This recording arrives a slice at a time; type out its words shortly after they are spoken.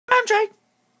MJ!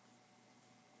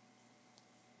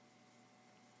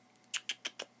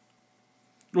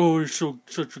 Oh, you're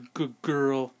such a good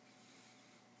girl.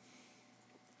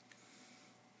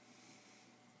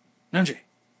 MJ.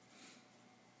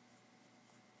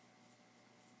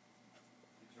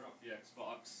 Turn off the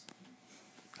Xbox.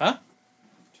 Huh?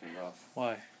 Turn it off.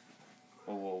 Why?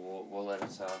 We'll let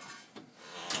us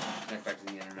connect back to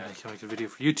the internet. I can make a video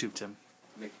for YouTube, Tim.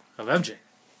 Make- Of MJ.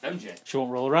 MJ. She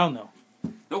won't roll around, though.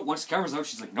 Nope, once the camera's out,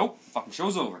 she's like, nope, fucking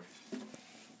show's over.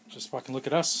 Just fucking look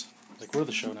at us. Like we're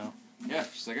the show now. Yeah,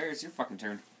 she's like, alright, it's your fucking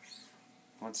turn.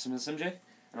 Want some of this, MJ?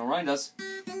 I know Ryan does.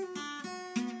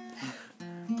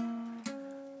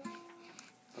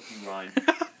 Fucking Ryan.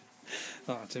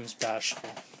 Oh, Tim's bashful.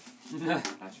 I have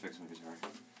to fix my guitar.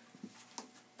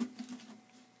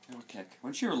 Oh, kick. Why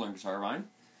don't you ever learn guitar, Ryan?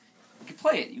 You can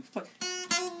play it. You can play.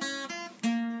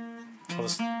 Oh,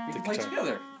 this, We the can play guitar.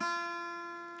 together.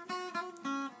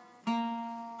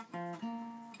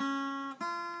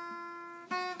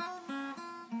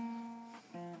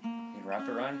 You rap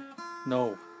it, Ryan?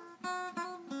 No. Oh,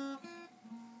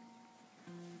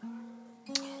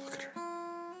 look at her.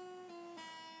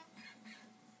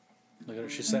 Look at her.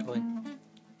 She's settling.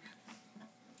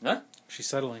 Huh? She's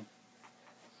settling.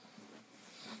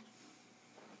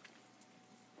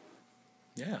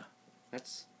 Yeah.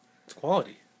 That's It's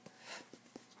quality.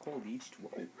 cold each to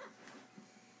whoa.